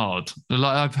is hard.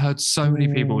 Like, I've heard so many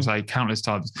people say countless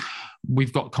times,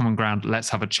 we've got common ground, let's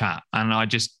have a chat. And I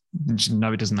just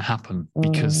know it doesn't happen,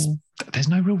 because there's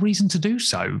no real reason to do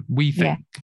so, we think.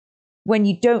 Yeah. When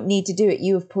you don't need to do it,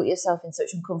 you have put yourself in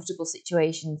such uncomfortable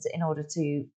situations in order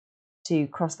to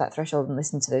cross that threshold and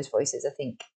listen to those voices. I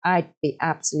think I'd be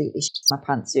absolutely shit my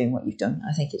pants doing what you've done.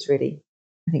 I think it's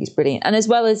brilliant. And as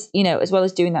well as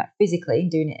doing that physically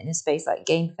and doing it in a space like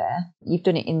Game Fair, you've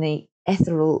done it in the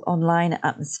ethereal online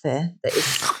atmosphere that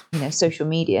is, you know, social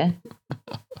media.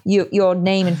 Your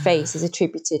name and face is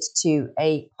attributed to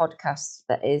a podcast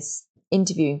that is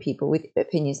interviewing people with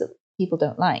opinions that people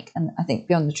don't like. And I think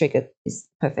Beyond the Trigger is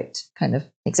the perfect kind of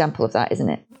example of that, isn't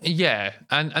it? Yeah.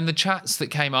 And the chats that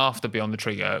came after Beyond the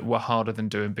Trigger were harder than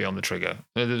doing Beyond the Trigger.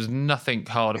 There was nothing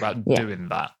hard about doing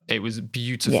that. It was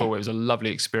beautiful. Yeah. It was a lovely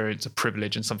experience, a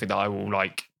privilege, and something that I will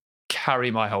like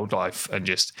carry my whole life, and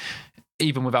just,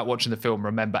 even without watching the film,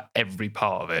 remember every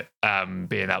part of it.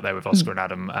 Being out there with Oscar and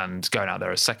Adam, and going out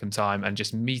there a second time, and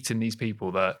just meeting these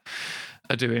people that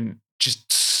are doing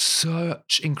just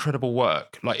such incredible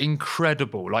work, like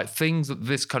things that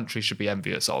this country should be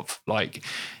envious of, like,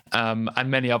 and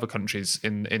many other countries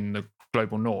in the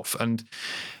global north. And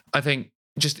I think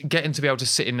just getting to be able to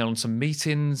sit in on some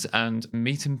meetings and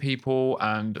meeting people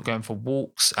and going for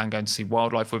walks and going to see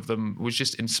wildlife with them was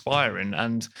just inspiring.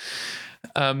 And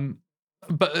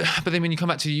but then when you come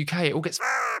back to the UK, it all gets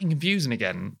confusing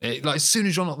again. Like, as soon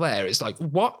as you're not there, it's like,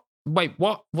 what? Wait,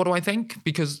 what do I think?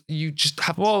 Because you just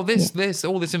have all this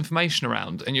information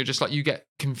around, and you're just like, you get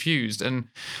confused. And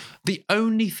the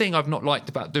only thing I've not liked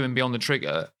about doing Beyond the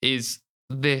Trigger is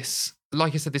this,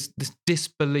 like I said, this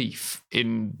disbelief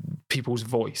in people's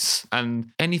voice,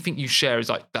 and anything you share is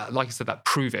like that. Like I said, that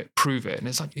prove it, and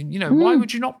it's like, you know, why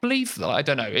would you not believe that? I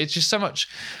don't know. It's just so much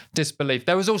disbelief.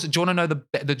 There was also, do you want to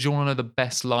know the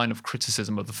best line of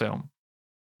criticism of the film?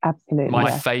 Absolutely.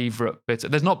 My favourite bit.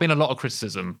 There's not been a lot of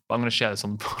criticism, but I'm going to share this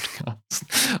on the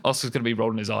podcast. Oscar's going to be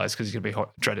rolling his eyes because he's going to be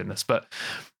dreading this. But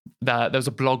there was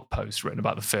a blog post written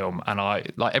about the film, and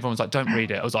everyone was like, don't read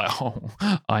it. I was like, oh,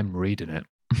 I'm reading it.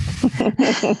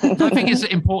 I think it's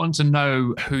important to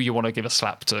know who you want to give a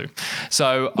slap to.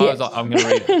 So I was like, I'm going to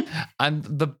read it. And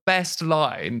the best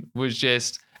line was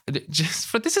just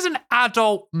for, this is an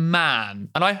adult man,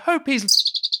 and I hope he's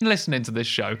listening to this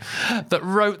show, that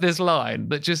wrote this line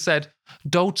that just said,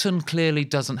 Dalton clearly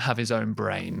doesn't have his own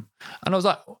brain. And I was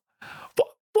like,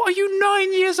 what are you,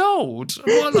 9 years old?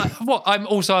 What? I'm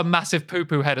also a massive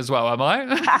poo-poo head as well, am I?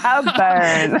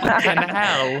 Burn. Fucking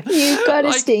hell. You've got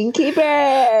a stinky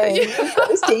brain. You've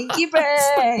got a stinky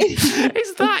brain.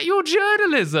 Is that your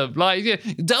journalism? Like,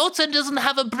 Dalton doesn't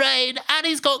have a brain and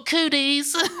he's got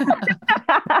cooties.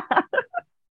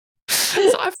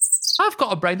 So I I've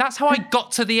got a brain. That's how I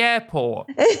got to the airport.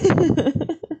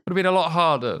 Would have been a lot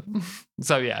harder.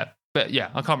 So yeah, but yeah,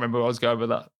 I can't remember where I was going with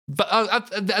that. But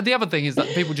the other thing is that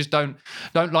people just don't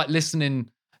like listening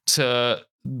to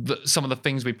some of the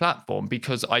things we platform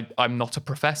because I'm not a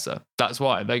professor. That's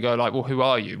why they go like, well, who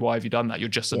are you? Why have you done that? You're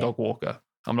just a dog walker.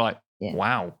 I'm like,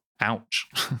 wow, ouch.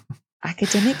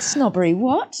 Academic snobbery,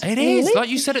 what? It is, like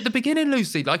you said at the beginning,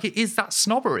 Lucy, like it is that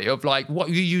snobbery of like, what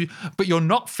you but you're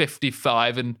not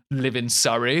 55 and live in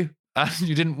Surrey and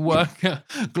you didn't work at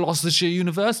Gloucestershire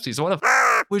University, so what the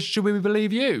f*** should we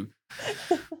believe you?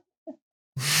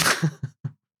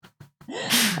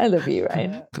 I love you,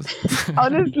 Ryan.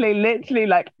 Honestly, literally,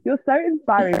 like you're so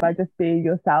inspiring by just being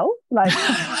yourself. Like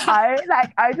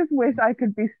I just wish I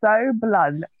could be so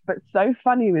blunt but so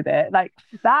funny with it. Like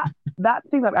that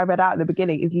thing that I read out at the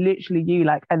beginning is literally you.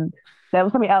 Like, and there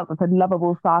was something else that said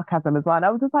lovable sarcasm as well. And I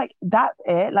was just like, that's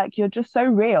it. Like you're just so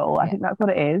real. I think that's what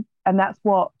it is, and that's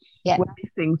what we're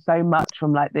missing so much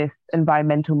from like this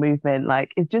environmental movement.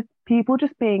 Like it's just people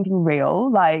just being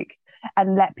real. Like.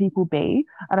 And let people be.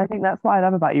 And I think that's what I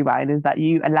love about you, Ryan, is that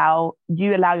you allow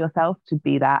yourself to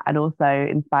be that and also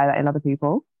inspire that in other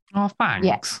people. Oh, thanks.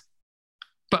 Yes.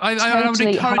 But I would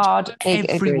Totally encourage hard,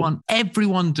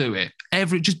 everyone do it.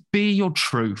 Just be your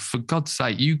truth, for God's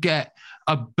sake. You get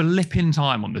a blip in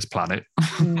time on this planet.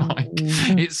 Like,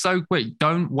 it's so quick.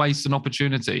 Don't waste an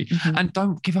opportunity. And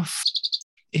don't give a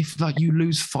if like you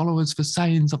lose followers for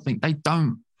saying something.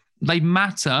 They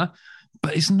matter.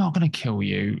 But it's not going to kill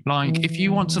you. Like, if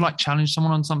you want to like challenge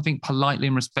someone on something politely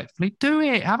and respectfully, do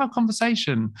it. Have a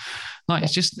conversation. Like,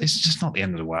 it's just not the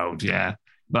end of the world. Yeah.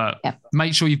 But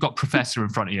make sure you've got Professor in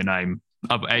front of your name.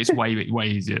 It's way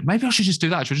easier. Maybe I should just do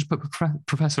that. I should just put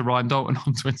Professor Ryan Dalton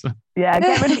on Twitter. Yeah,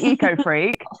 get rid of Eco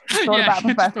Freak. It's all about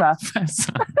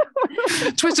Professor.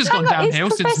 Twitter's gone downhill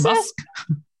since Musk.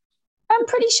 I'm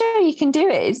pretty sure you can do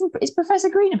it. Is Professor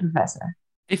Green a professor?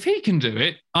 If he can do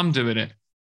it, I'm doing it.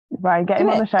 Right, get him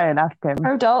on the show and ask him.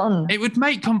 Pro Dalton. It would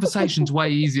make conversations way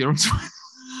easier on Twitter.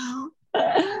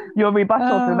 Your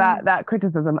rebuttal to that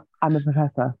criticism, I'm a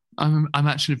professor. I'm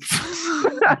actually a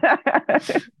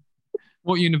professor.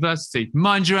 What university?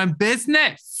 Mind your own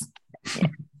business. Yeah.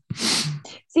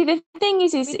 See, the thing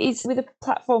is with a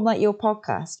platform like your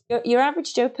podcast, your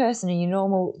average Joe person or your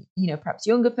normal, perhaps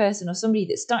younger person or somebody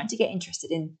that's starting to get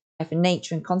interested in life and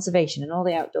nature and conservation and all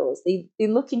the outdoors, they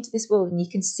look into this world and you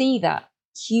can see that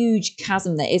huge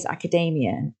chasm that is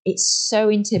academia, and it's so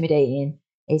intimidating,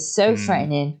 it's so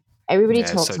threatening. Everybody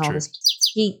talks in all this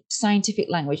cheap scientific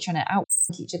language, trying to out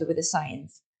each other with the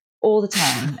science all the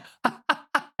time.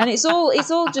 And it's all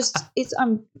just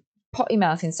I'm potty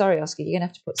mouthing. Sorry, Oscar, you're gonna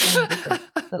have to put some different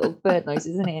little bird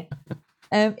noises in here.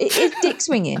 It is dick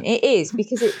swinging. It is,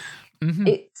 because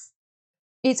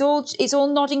it's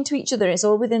all nodding to each other. It's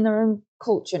all within their own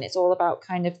culture, and it's all about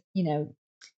kind of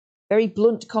very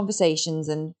blunt conversations,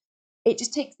 and it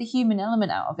just takes the human element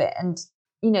out of it. And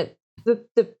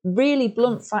the really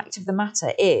blunt fact of the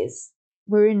matter is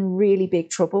we're in really big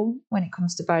trouble when it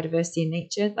comes to biodiversity and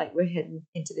nature. Like, we're heading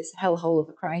into this hellhole of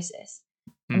a crisis,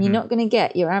 and you're not going to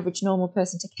get your average normal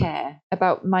person to care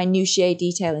about minutiae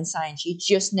detail in science. You're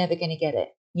just never going to get it.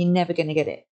 You're never going to get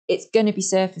it. It's going to be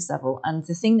surface level, and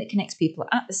the thing that connects people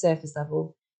at the surface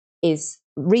level is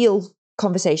real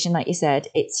conversation, like you said.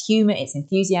 It's humor, it's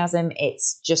enthusiasm,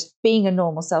 it's just being a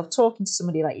normal self, talking to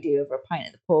somebody like you do over a pint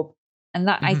at the pub. And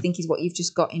that I think is what you've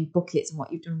just got in buckets, and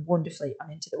what you've done wonderfully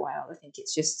on Into the Wild. I think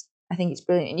it's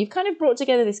brilliant. And you've kind of brought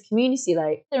together this community,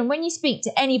 like, and when you speak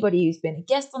to anybody who's been a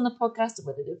guest on the podcast or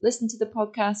whether they've listened to the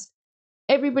podcast,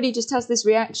 everybody just has this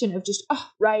reaction of just,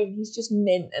 oh, Ryan, he's just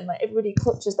mint, and like everybody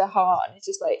clutches their heart, and it's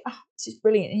just like, oh, it's just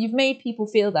brilliant. And you've made people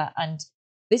feel that, and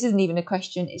this isn't even a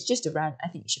question. It's just a rant. I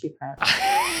think you should be proud.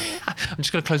 I'm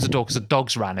just going to close the door because the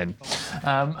dogs ran in.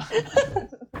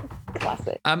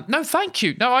 Classic. No, thank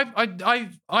you. No,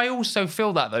 I also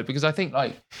feel that though, because I think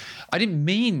like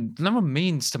no one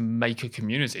means to make a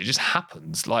community. It just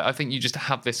happens. Like, I think you just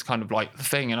have this kind of like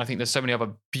thing, and I think there's so many other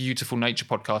beautiful nature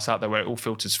podcasts out there where it all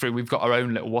filters through. We've got our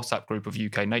own little WhatsApp group of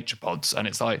UK nature pods, and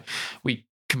it's like we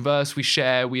converse, we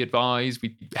share, we advise,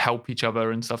 we help each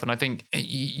other and stuff. And I think,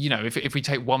 if we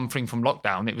take one thing from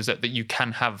lockdown, it was that you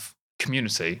can have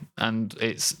community, and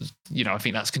it's, I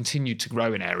think that's continued to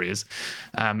grow in areas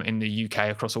in the UK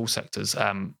across all sectors,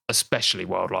 especially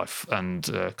wildlife and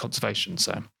conservation.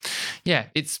 So yeah,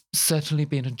 it's certainly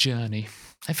been a journey.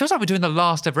 It feels like we're doing the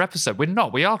last ever episode. We're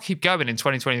not. We are keep going in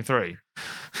 2023.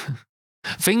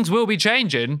 Things will be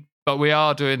changing, but we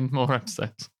are doing more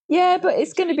episodes. Yeah, but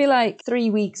it's going to be like 3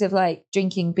 weeks of like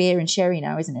drinking beer and sherry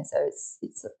now, isn't it? So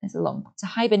it's a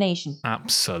hibernation.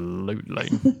 Absolutely.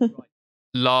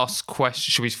 last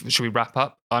question. Should we wrap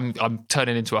up? I'm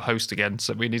turning into a host again,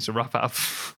 so we need to wrap up.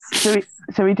 Shall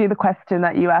we do the question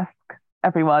that you ask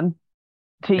everyone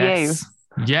to you?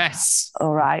 Yes.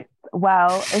 All right.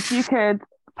 Well, if you could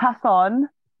pass on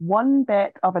one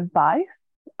bit of advice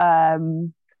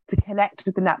to connect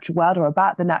with the natural world or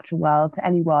about the natural world to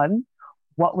anyone,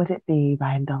 what would it be,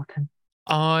 Ryan Dalton?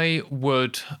 I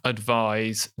would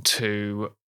advise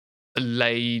to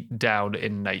lay down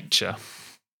in nature.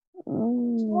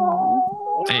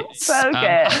 It's So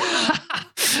good.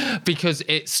 Because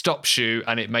it stops you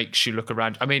and it makes you look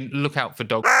around. I mean, look out for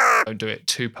dogs. Don't do it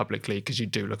too publicly because you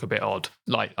do look a bit odd.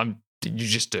 You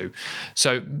just do.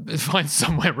 So find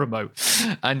somewhere remote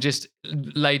and just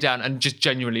lay down and just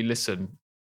genuinely listen.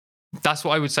 That's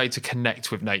what I would say to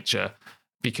connect with nature,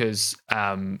 because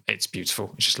it's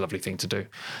beautiful. It's just a lovely thing to do.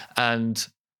 And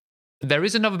there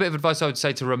is another bit of advice I would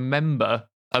say to remember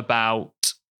about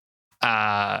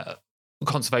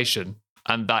conservation,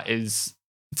 and that is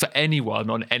for anyone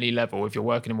on any level. If you're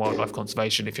working in wildlife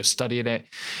conservation, if you're studying it,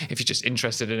 if you're just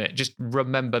interested in it, just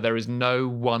remember there is no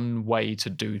one way to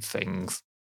do things.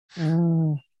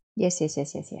 Yes.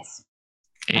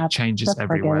 It changes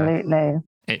everywhere. Absolutely.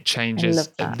 It changes.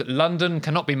 I love that. London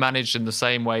cannot be managed in the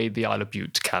same way the Isle of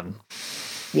Bute can.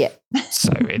 Yeah.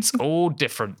 So it's all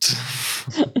different.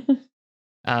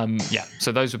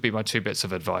 So those would be my 2 bits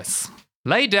of advice.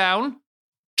 Lay down,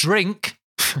 drink,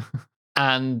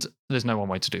 and there's no one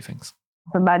way to do things.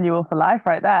 The manual for life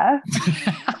right there.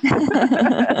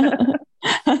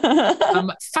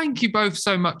 Thank you both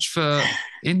so much for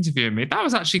interviewing me. That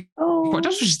was actually that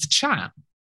was just a chat.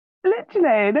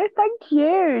 Literally. No, thank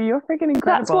you. You're freaking incredible.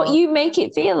 That's what you make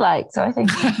it feel like. So I think,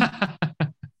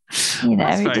 That's it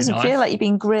very doesn't nice. feel like you're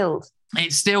being grilled.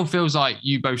 It still feels like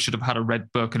you both should have had a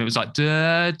red book and it was like,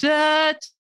 da, da,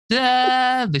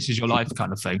 da, this is your life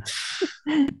kind of thing.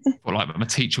 Or like my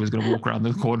teacher was going to walk around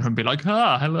the corner and be like,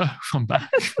 hello, I'm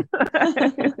back.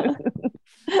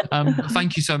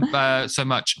 Thank you so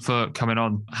much for coming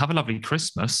on. Have a lovely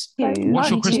Christmas. What's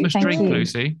your Christmas drink,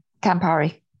 Lucy?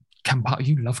 Campari.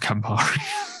 You love Campari.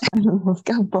 I love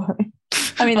Campari.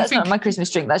 I mean, that's not my Christmas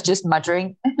drink. That's just my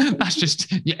drink. That's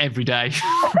just every day.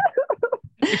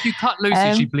 If you cut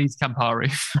Lucy, she bleeds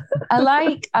Campari. I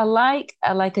like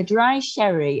a dry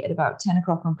sherry at about 10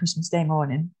 o'clock on Christmas Day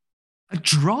morning. A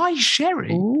dry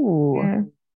sherry? Ooh. Yeah.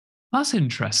 That's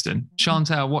interesting.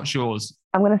 Chantal, what's yours?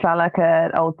 I'm going to sound like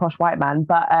an old posh white man,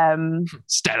 but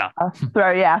Stella. I'll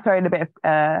throw in a bit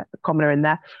of commoner in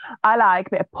there. I like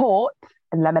a bit of port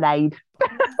and lemonade.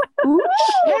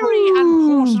 Sherry and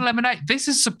port and lemonade. This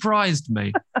has surprised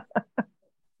me.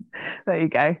 There you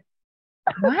go.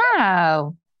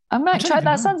 Wow. I might don't try even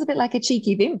that. know. Sounds a bit like a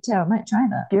cheeky Vimto. I might try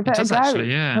that. Give it a does go. actually,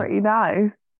 It's yeah. pretty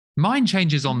nice. Mine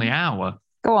changes on the hour.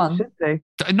 Go on. Should do.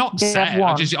 Not Yeah, set.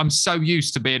 one. I'm so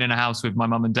used to being in a house with my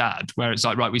mum and dad where it's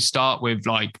like, right, we start with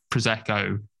like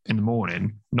Prosecco in the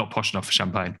morning, not posh enough for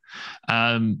champagne.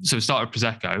 So we start with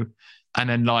Prosecco, and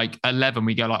then like 11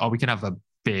 we go like, oh, we can have a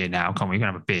beer now, can't we? We can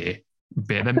have a beer.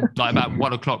 Then like about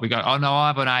 1 o'clock we go, oh no, I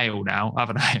have an ale now. I have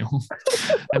an ale.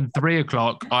 And 3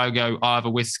 o'clock I go, I have a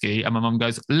whiskey. And my mum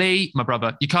goes, Lee, my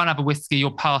brother, you can't have a whiskey,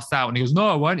 you're passed out. And he goes, no,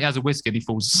 I won't. He has a whiskey and he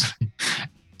falls asleep.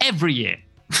 Every year.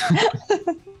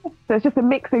 So it's just a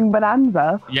mixing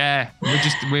bonanza. Yeah,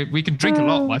 we can drink a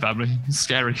lot, my family. It's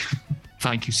scary.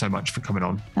 Thank you so much for coming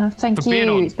on. Oh, thank For being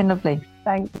on. you. It's been lovely.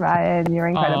 Thanks, Ryan. You're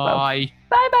incredible. Bye.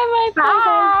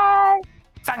 Bye.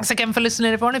 Thanks again for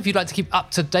listening, everyone. If you'd like to keep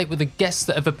up to date with the guests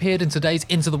that have appeared in today's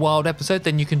Into the Wild episode,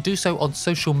 then you can do so on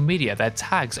social media. Their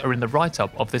tags are in the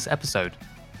write-up of this episode.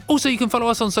 Also, you can follow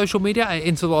us on social media at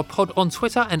Into the Wild Pod on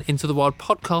Twitter and Into the Wild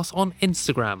Podcast on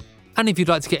Instagram. And if you'd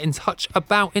like to get in touch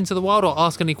about Into the Wild or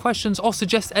ask any questions or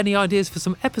suggest any ideas for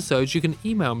some episodes, you can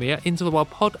email me at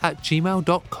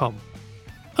intothewildpod@gmail.com.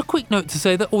 A quick note to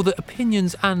say that all the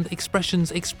opinions and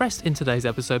expressions expressed in today's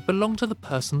episode belong to the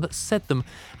person that said them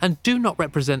and do not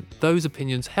represent those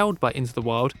opinions held by Into the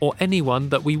Wild or anyone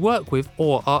that we work with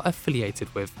or are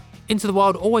affiliated with. Into the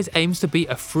Wild always aims to be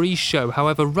a free show,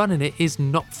 however running it is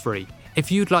not free.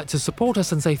 If you'd like to support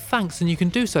us and say thanks, then you can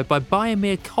do so by buying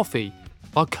me a coffee.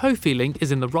 Our Ko-fi link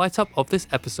is in the write-up of this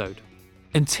episode.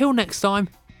 Until next time,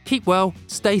 keep well,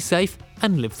 stay safe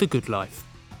and live the good life.